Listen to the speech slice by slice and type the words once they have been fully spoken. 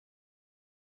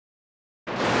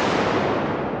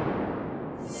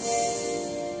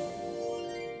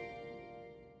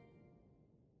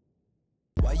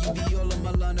Why you be all on my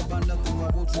line about nothing? Why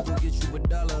won't you go get you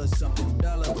 $1 or something?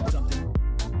 $1 or something.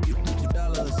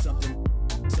 $1 or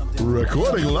something.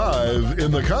 Recording live in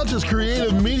the Conscious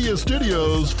Creative Media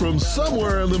Studios from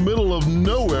somewhere in the middle of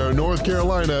nowhere, North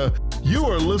Carolina, you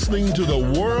are listening to the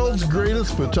world's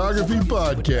greatest photography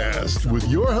podcast with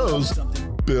your host,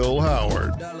 Bill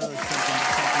Howard.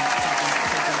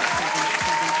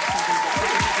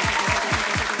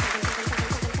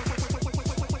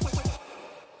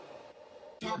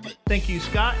 Thank you,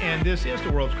 Scott, and this is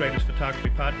the world's greatest photography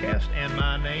podcast, and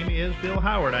my name is Bill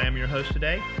Howard. I am your host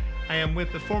today. I am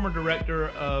with the former director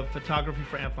of photography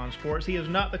for Athlon Sports. He is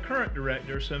not the current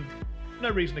director, so no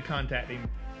reason to contact him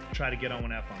to try to get on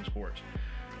with Athlon Sports.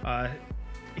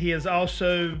 He is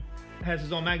also has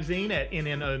his own magazine at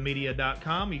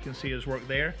nnomedia.com. You can see his work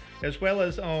there, as well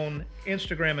as on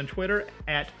Instagram and Twitter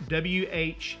at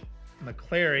WH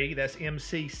McClary. That's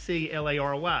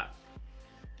MCCLARY.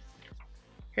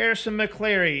 Harrison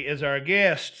McClary is our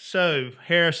guest. So,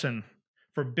 Harrison,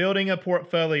 for building a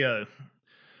portfolio,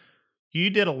 you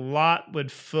did a lot with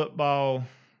football.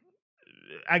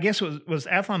 I guess was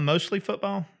Athlon mostly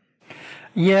football?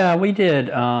 Yeah, we did,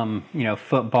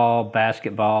 football,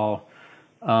 basketball.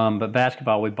 But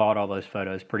basketball, we bought all those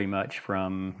photos pretty much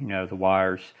from, the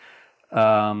wires.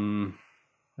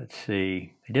 Let's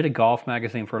see. They did a golf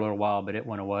magazine for a little while, but it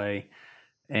went away.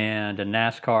 And a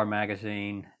NASCAR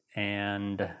magazine.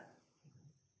 And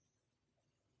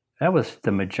that was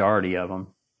the majority of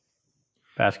them.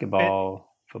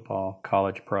 Basketball, football,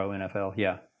 college, pro, NFL,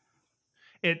 yeah.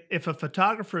 If a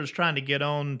photographer is trying to get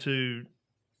on to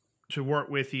work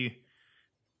with you,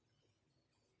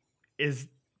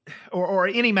 or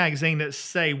any magazine that's,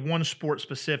 say, one sport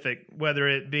specific, whether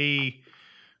it be,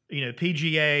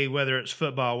 PGA, whether it's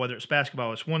football, whether it's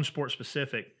basketball, it's one sport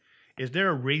specific. Is there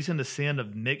a reason to send a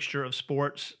mixture of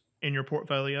sports in your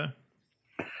portfolio?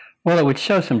 Well, it would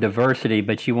show some diversity,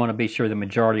 but you want to be sure the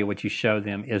majority of what you show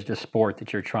them is the sport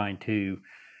that you're trying to,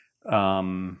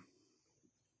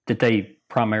 that they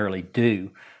primarily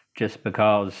do, just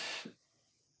because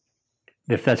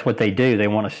if that's what they do, they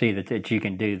want to see that you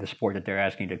can do the sport that they're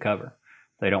asking you to cover.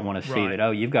 They don't want to see that,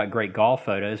 oh, you've got great golf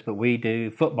photos, but we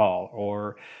do football,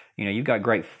 or, you've got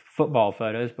great football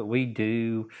photos, but we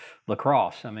do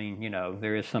lacrosse. I mean,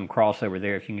 there is some crossover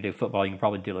there. If you can do football, you can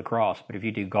probably do lacrosse. But if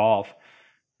you do golf,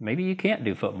 maybe you can't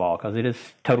do football because it is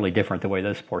totally different the way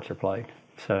those sports are played.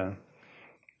 So,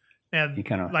 now, you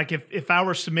kind of like if I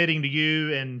were submitting to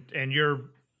you and you're,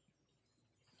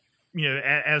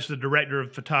 as the director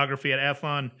of photography at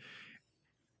Athlon,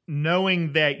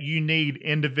 knowing that you need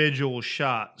individual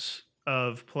shots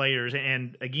of players,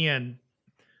 and again,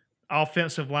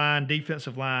 offensive line,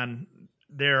 defensive line,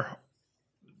 they're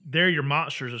your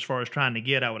monsters as far as trying to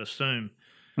get, I would assume.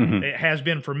 Mm-hmm. It has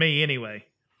been for me anyway.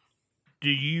 Do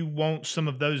you want some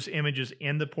of those images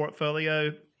in the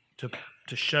portfolio to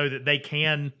show that they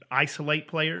can isolate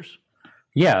players?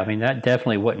 Yeah, I mean, that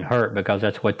definitely wouldn't hurt because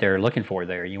that's what they're looking for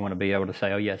there. You want to be able to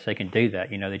say, oh, yes, they can do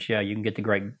that. That, yeah, you can get the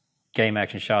great game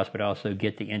action shots, but also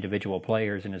get the individual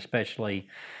players, and especially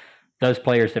those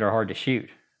players that are hard to shoot.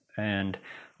 And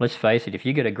let's face it, if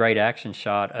you get a great action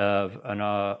shot of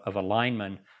a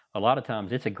lineman, a lot of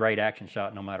times it's a great action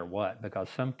shot no matter what, because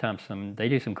sometimes they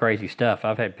do some crazy stuff.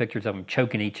 I've had pictures of them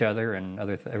choking each other and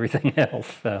everything else.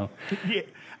 So, yeah,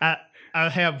 I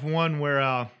have one where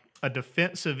a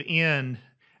defensive end.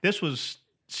 This was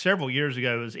several years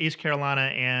ago. It was East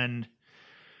Carolina and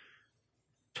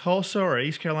Tulsa, or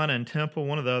East Carolina and Temple,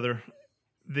 one or the other.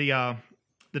 The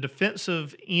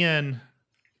defensive end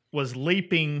was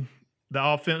leaping the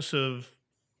offensive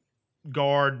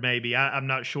guard, maybe. I'm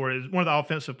not sure. It was one of the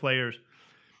offensive players.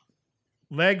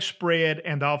 Legs spread,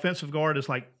 and the offensive guard is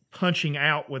like punching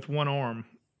out with one arm.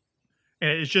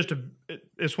 And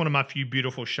it's one of my few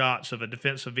beautiful shots of a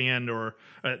defensive end or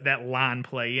that line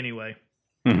play anyway.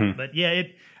 Mm-hmm. But yeah,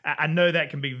 I know that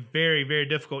can be very, very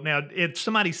difficult. Now, if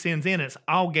somebody sends in, it's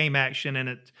all game action, and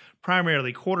it's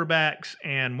primarily quarterbacks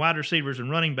and wide receivers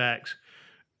and running backs.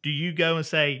 Do you go and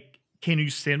say, can you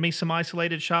send me some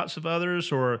isolated shots of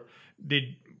others, or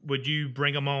would you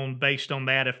bring them on based on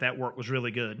that if that work was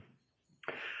really good?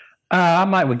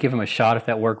 I would give them a shot if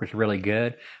that work was really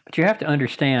good. But you have to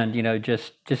understand,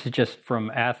 just from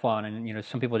Athlon, and,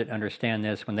 some people didn't understand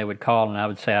this when they would call, and I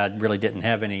would say I really didn't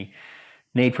have any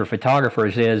need for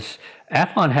photographers, is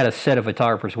Athlon had a set of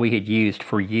photographers we had used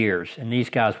for years, and these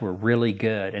guys were really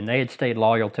good, and they had stayed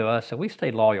loyal to us, so we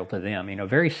stayed loyal to them.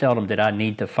 Very seldom did I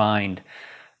need to find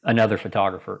another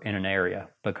photographer in an area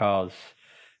because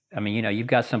I mean, you know, you've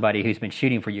got somebody who's been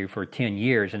shooting for you for 10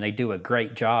 years and they do a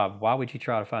great job. Why would you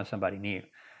try to find somebody new?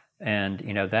 And,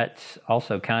 that's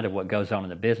also kind of what goes on in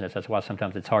the business. That's why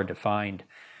sometimes it's hard to find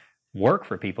work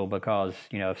for people because,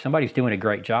 if somebody's doing a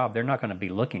great job, they're not going to be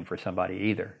looking for somebody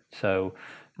either. So,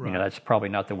 Right. that's probably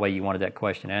not the way you wanted that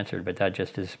question answered, but that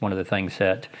just is one of the things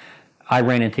that I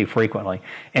ran into frequently.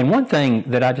 And one thing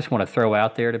that I just want to throw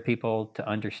out there to people to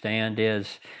understand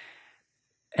is,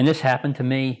 and this happened to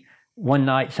me one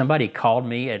night, somebody called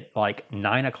me at like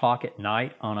 9 o'clock at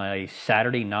night on a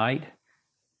Saturday night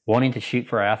wanting to shoot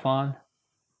for Athlon.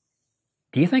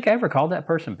 Do you think I ever called that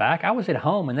person back? I was at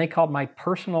home and they called my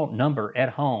personal number at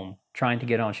home trying to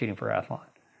get on shooting for Athlon.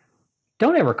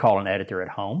 Don't ever call an editor at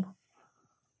home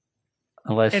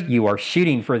unless you are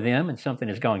shooting for them and something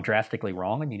is going drastically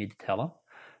wrong and you need to tell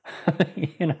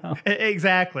them.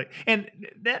 Exactly. And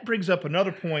that brings up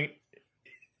another point.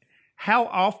 How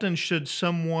often should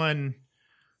someone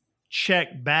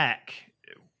check back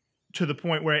to the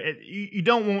point where you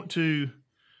don't want to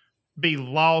be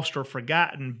lost or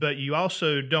forgotten, but you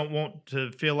also don't want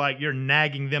to feel like you're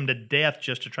nagging them to death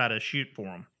just to try to shoot for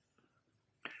them?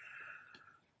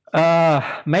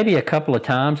 Maybe a couple of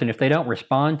times, and if they don't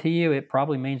respond to you, it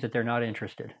probably means that they're not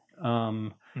interested.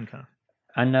 Okay.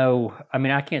 I know,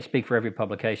 I can't speak for every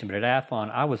publication, but at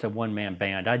Athlon, I was a one-man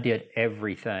band. I did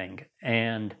everything.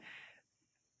 And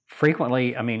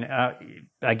frequently,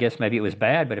 I guess maybe it was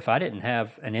bad, but if I didn't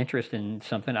have an interest in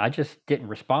something, I just didn't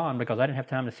respond because I didn't have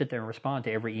time to sit there and respond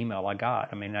to every email I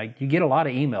got. You get a lot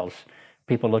of emails,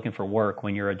 people looking for work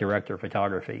when you're a director of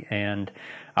photography. And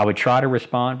I would try to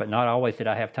respond, but not always did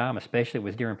I have time, especially if it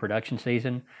was during production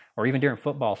season or even during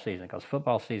football season, because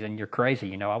football season, you're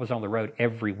crazy. I was on the road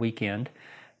every weekend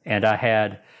and I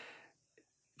had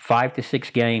 5 to 6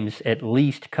 games at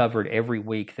least covered every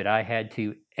week that I had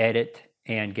to edit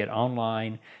and get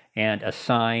online and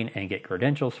assign and get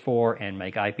credentials for and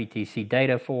make IPTC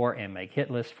data for and make hit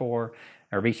lists for,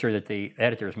 or be sure that the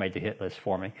editors made the hit list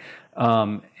for me,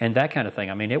 and that kind of thing.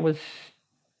 It was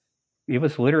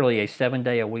literally a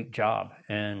 7-day-a-week job.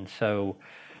 And so,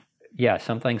 yeah,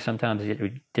 some things sometimes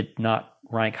it did not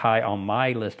rank high on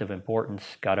my list of importance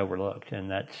got overlooked. And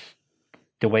that's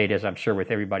the way it is, I'm sure, with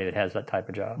everybody that has that type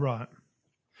of job. Right.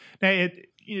 Now,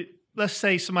 let's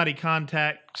say somebody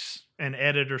contacts an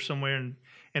editor somewhere and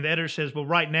the editor says, well,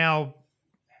 right now,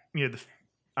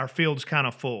 our field's kind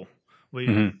of full.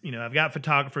 I've got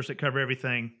photographers that cover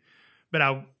everything, but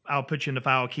I'll put you in the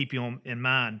file, keep you in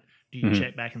mind. Do you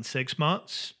check back in 6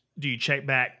 months? Do you check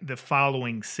back the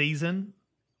following season?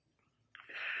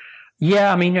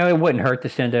 Yeah, it wouldn't hurt to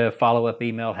send a follow-up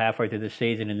email halfway through the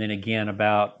season and then again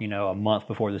about, a month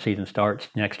before the season starts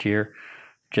next year,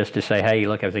 just to say, hey,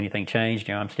 look, has anything changed?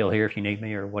 I'm still here if you need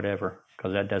me or whatever,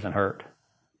 because that doesn't hurt.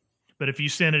 But if you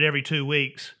send it every 2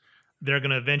 weeks, they're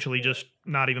going to eventually just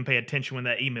not even pay attention when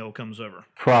that email comes over.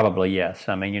 Probably, yes.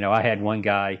 I had one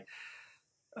guy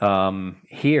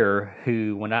here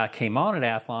who, when I came on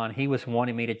at Athlon, he was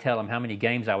wanting me to tell him how many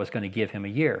games I was going to give him a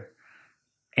year.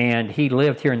 And he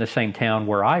lived here in the same town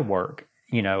where I work,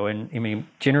 and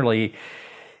generally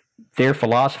their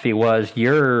philosophy was,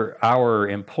 you're our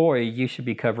employee, you should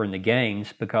be covering the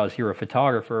games because you're a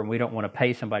photographer and we don't want to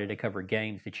pay somebody to cover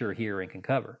games that you're here and can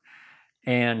cover.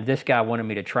 And this guy wanted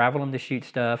me to travel him to shoot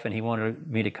stuff, and he wanted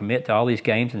me to commit to all these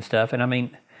games and stuff.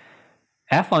 And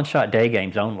Athlon shot day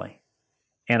games only.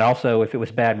 And also, if it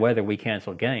was bad weather, we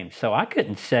canceled games. So I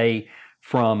couldn't say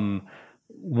from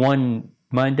one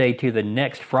Monday to the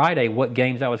next Friday what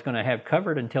games I was going to have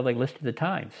covered until they listed the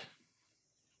times.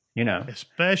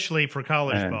 Especially for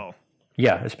college ball.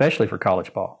 Yeah, especially for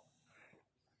college ball.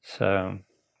 So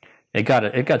it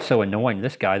got so annoying,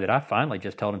 this guy, that I finally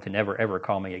just told him to never, ever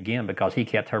call me again because he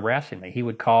kept harassing me. He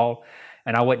would call,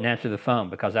 and I wouldn't answer the phone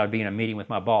because I would be in a meeting with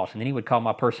my boss. And then he would call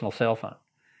my personal cell phone.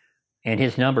 And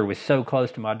his number was so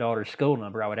close to my daughter's school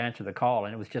number, I would answer the call.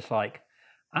 And it was just like,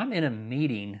 I'm in a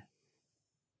meeting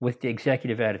with the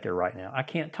executive editor right now. I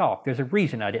can't talk. There's a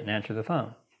reason I didn't answer the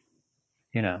phone.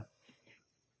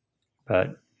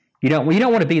 But you don't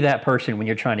want to be that person when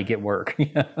you're trying to get work.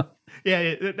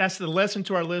 Yeah, that's the lesson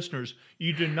to our listeners.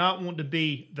 You do not want to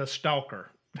be the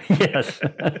stalker. Yes.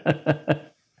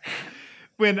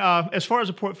 When as far as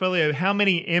a portfolio, how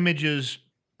many images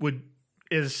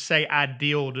is say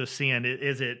ideal to send?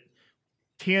 Is it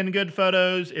 10 good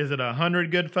photos? Is it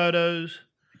 100 good photos?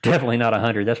 Definitely not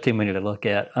 100. That's too many to look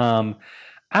at. I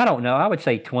don't know. I would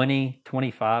say 20,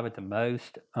 25 at the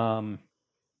most.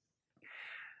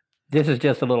 This is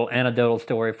just a little anecdotal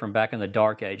story from back in the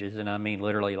dark ages, and I mean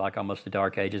literally like almost the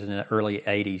dark ages in the early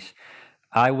 80s.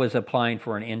 I was applying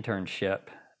for an internship,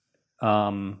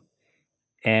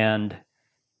 and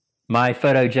My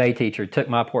Photo J teacher took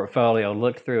my portfolio,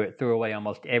 looked through it, threw away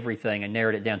almost everything, and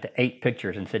narrowed it down to 8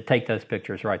 pictures and said, take those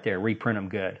pictures right there, reprint them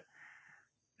good.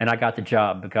 And I got the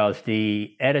job because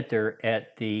the editor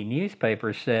at the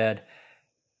newspaper said,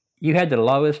 you had the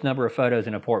lowest number of photos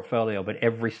in a portfolio, but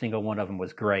every single one of them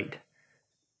was great.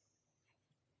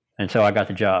 And so I got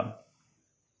the job.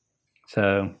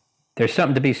 So there's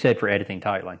something to be said for editing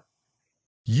tightly.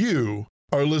 You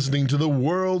are listening to the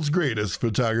world's greatest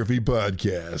photography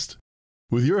podcast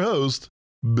with your host,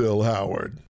 Bill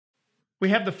Howard.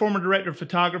 We have the former director of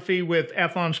photography with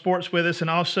Athlon Sports with us, and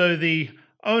also the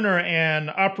owner and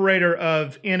operator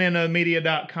of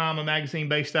nnomedia.com, a magazine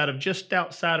based out of just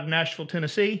outside of Nashville,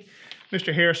 Tennessee,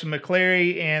 Mr. Harrison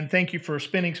McClary. And thank you for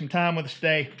spending some time with us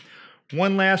today.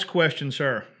 One last question,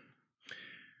 sir.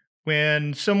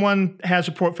 When someone has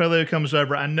a portfolio that comes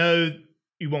over, I know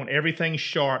you want everything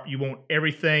sharp. You want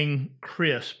everything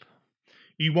crisp.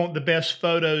 You want the best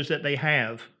photos that they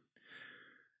have.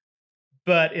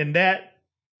 But in that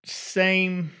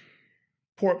same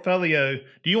portfolio,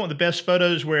 do you want the best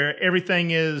photos where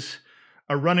everything is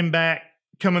a running back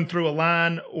coming through a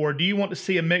line? Or do you want to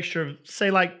see a mixture of, say,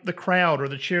 like the crowd or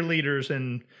the cheerleaders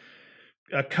and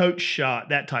a coach shot,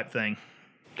 that type thing?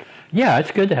 Yeah,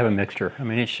 it's good to have a mixture. I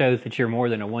mean, it shows that you're more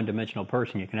than a one-dimensional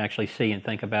person. You can actually see and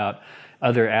think about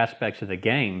other aspects of the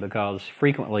game, because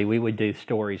frequently we would do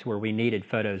stories where we needed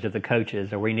photos of the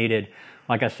coaches, or we needed,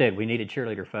 like I said, we needed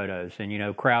cheerleader photos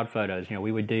and, crowd photos.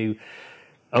 We would do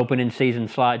opening season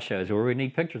slideshows where we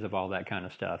need pictures of all that kind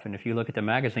of stuff. And if you look at the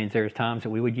magazines, there's times that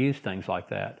we would use things like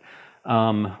that.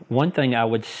 One thing I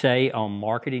would say on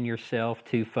marketing yourself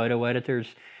to photo editors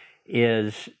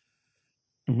is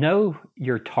know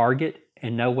your target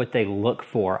and know what they look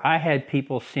for. I had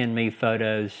people send me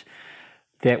photos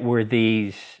that were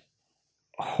these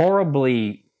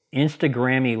horribly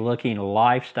Instagrammy looking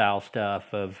lifestyle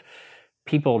stuff of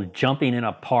people jumping in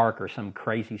a park or some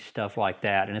crazy stuff like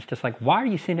that. And it's just like, why are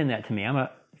you sending that to me? I'm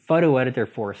a photo editor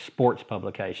for a sports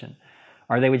publication.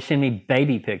 Or they would send me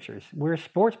baby pictures. We're a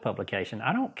sports publication.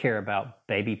 I don't care about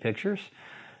baby pictures.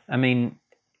 I mean,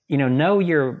 know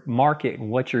your market and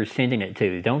what you're sending it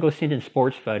to. Don't go sending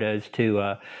sports photos to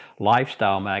a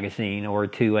lifestyle magazine or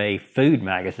to a food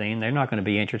magazine. They're not going to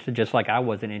be interested, just like I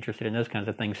wasn't interested in those kinds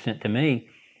of things sent to me.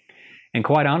 And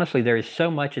quite honestly, there is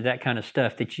so much of that kind of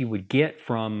stuff that you would get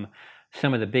from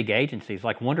some of the big agencies.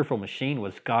 Like Wonderful Machine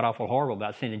was god-awful horrible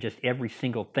about sending just every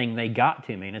single thing they got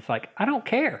to me. And it's like, I don't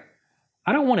care.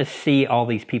 I don't want to see all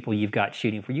these people you've got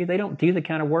shooting for you. They don't do the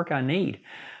kind of work I need.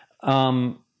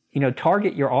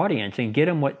 Target your audience and get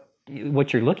them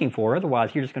what you're looking for.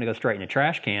 Otherwise, you're just going to go straight in the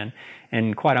trash can.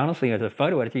 And quite honestly, as a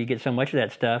photo editor, you get so much of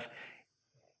that stuff,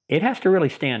 it has to really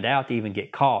stand out to even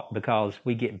get caught, because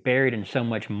we get buried in so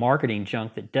much marketing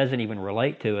junk that doesn't even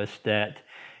relate to us, that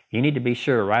you need to be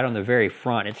sure right on the very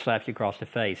front, it slaps you across the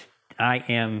face. I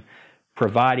am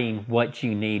providing what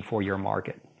you need for your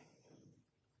market.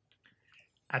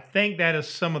 I think that is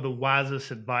some of the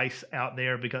wisest advice out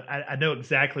there, because I know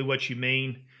exactly what you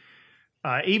mean.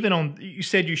 Even you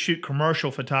said you shoot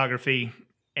commercial photography,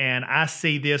 and I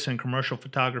see this in commercial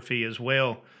photography as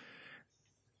well.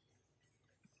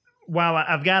 While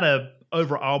I've got a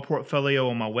overall portfolio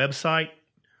on my website,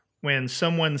 when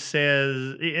someone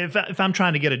says, if I'm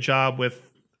trying to get a job with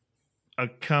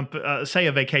say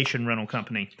a vacation rental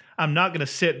company, I'm not going to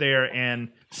sit there and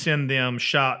send them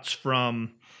shots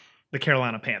from the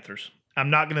Carolina Panthers. I'm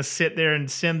not going to sit there and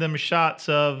send them shots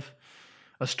of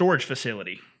a storage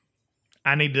facility.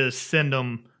 I need to send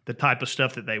them the type of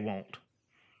stuff that they want.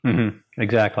 Mm-hmm.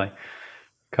 Exactly.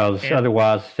 Because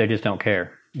otherwise they just don't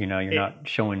care. You're not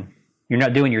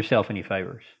doing yourself any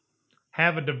favors.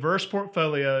 Have a diverse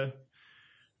portfolio.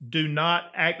 Do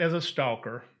not act as a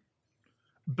stalker,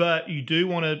 but you do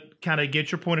want to kind of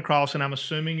get your point across. And I'm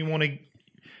assuming you want to,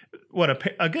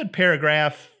 a good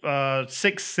paragraph,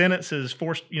 6 sentences,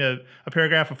 a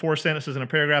paragraph of 4 sentences and a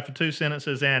paragraph of 2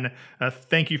 sentences, and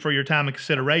thank you for your time and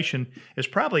consideration is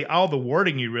probably all the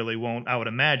wording you really want, I would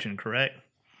imagine, correct?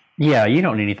 Yeah, you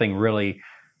don't need anything really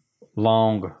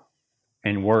long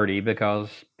and wordy, because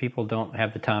people don't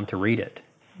have the time to read it.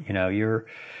 You're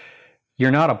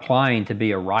not applying to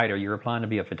be a writer, you're applying to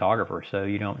be a photographer, so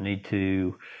you don't need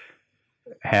to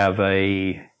have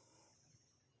a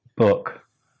book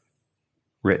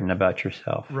written about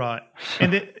yourself. Right.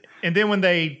 And then when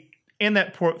they in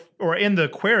the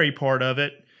query part of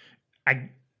it, I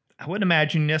wouldn't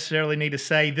imagine you necessarily need to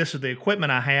say this is the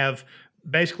equipment I have.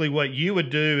 Basically what you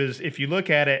would do is, if you look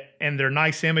at it and they're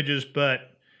nice images but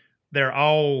they're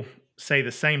all, say,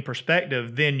 the same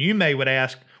perspective, then you would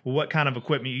ask, well, what kind of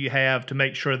equipment you have to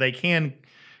make sure they can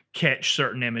catch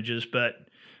certain images. But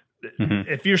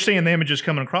If you're seeing the images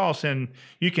coming across, and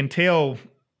you can tell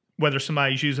whether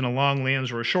somebody's using a long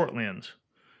lens or a short lens.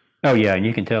 Oh yeah, and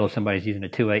you can tell if somebody's using a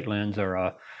 2.8 lens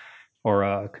or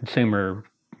a consumer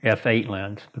f8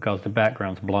 lens because the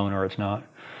background's blown or it's not.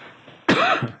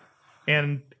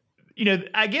 And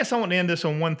I guess I want to end this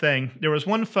on one thing. There was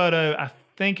one photo, I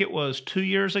think it was 2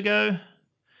 years ago,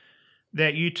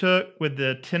 that you took with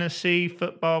the Tennessee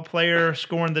football player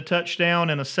scoring the touchdown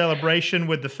in a celebration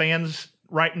with the fans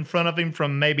right in front of him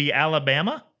from maybe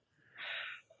Alabama?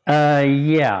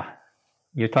 Yeah.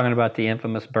 You're talking about the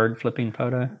infamous bird flipping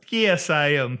photo? Yes,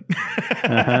 I am.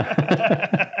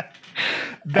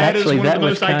 That Actually, is one of the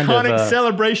most iconic of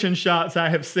celebration shots I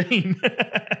have seen.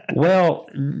 Well,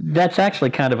 that's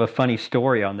actually kind of a funny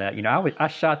story on that. I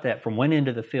shot that from one end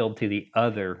of the field to the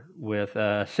other with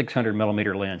a 600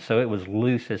 millimeter lens, so it was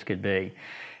loose as could be.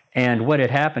 And what had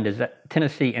happened is that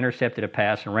Tennessee intercepted a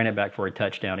pass and ran it back for a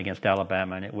touchdown against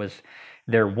Alabama, and it was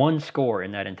their one score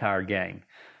in that entire game.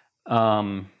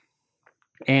 And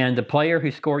the player who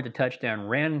scored the touchdown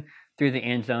ran through the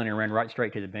end zone and ran right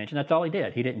straight to the bench, and that's all he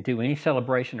did. He didn't do any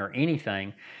celebration or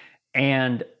anything.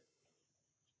 And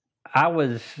I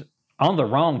was on the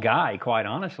wrong guy, quite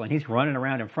honestly. And he's running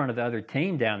around in front of the other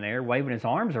team down there, waving his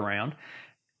arms around.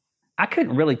 I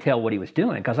couldn't really tell what he was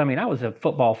doing because, I was a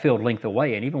football field length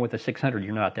away, and even with a 600,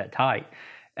 you're not that tight.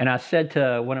 And I said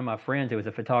to one of my friends who was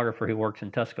a photographer who works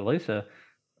in Tuscaloosa,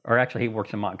 or actually he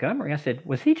works in Montgomery, I said,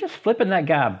 was he just flipping that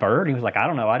guy a bird? He was like, I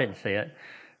don't know, I didn't see it.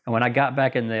 And when I got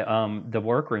back in the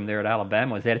workroom there at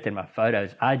Alabama, was editing my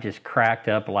photos, I just cracked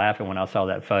up laughing when I saw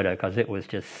that photo because it was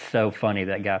just so funny,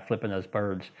 that guy flipping those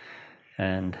birds.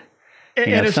 And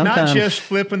it's not just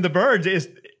flipping the birds, it's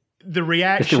the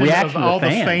reaction of all the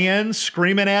fans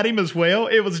screaming at him as well.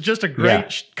 It was just a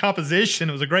great composition.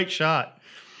 It was a great shot.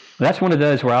 That's one of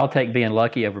those where I'll take being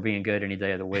lucky over being good any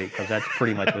day of the week, because that's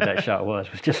pretty much what that shot was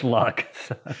just luck.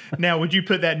 So. Now, would you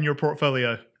put that in your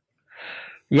portfolio?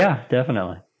 Yeah,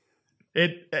 definitely.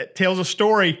 It tells a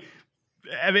story.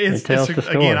 It tells the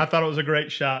story. Again, I thought it was a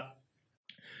great shot.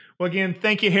 Well, again,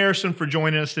 thank you, Harrison, for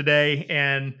joining us today.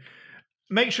 And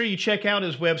make sure you check out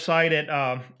his website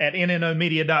at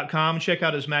nnomedia.com. Check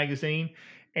out his magazine,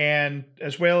 and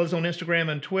as well as on Instagram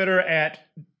and Twitter at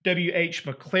WH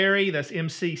McClary. That's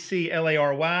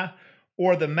MCCLARY,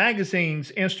 or the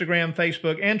magazine's Instagram,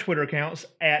 Facebook, and Twitter accounts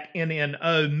at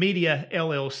NNO Media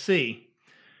LLC.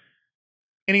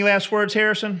 Any last words,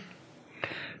 Harrison?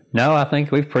 No, I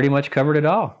think we've pretty much covered it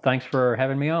all. Thanks for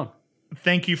having me on.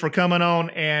 Thank you for coming on,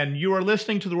 and you are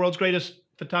listening to the World's Greatest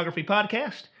Photography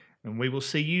Podcast, and we will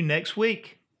see you next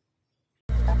week.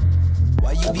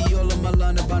 Why you be all on my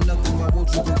line about nothing? Why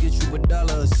won't you go get you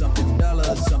 $1 or something?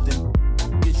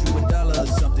 Get you $1 or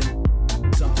something.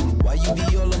 Why you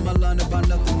be all on my line about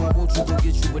nothing? Why won't you go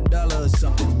get you $1 or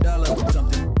something? Get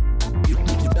you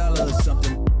 $1 or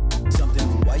something.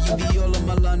 Why you be all on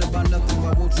my line about nothing?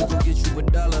 Why won't you go get you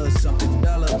 $1 or something?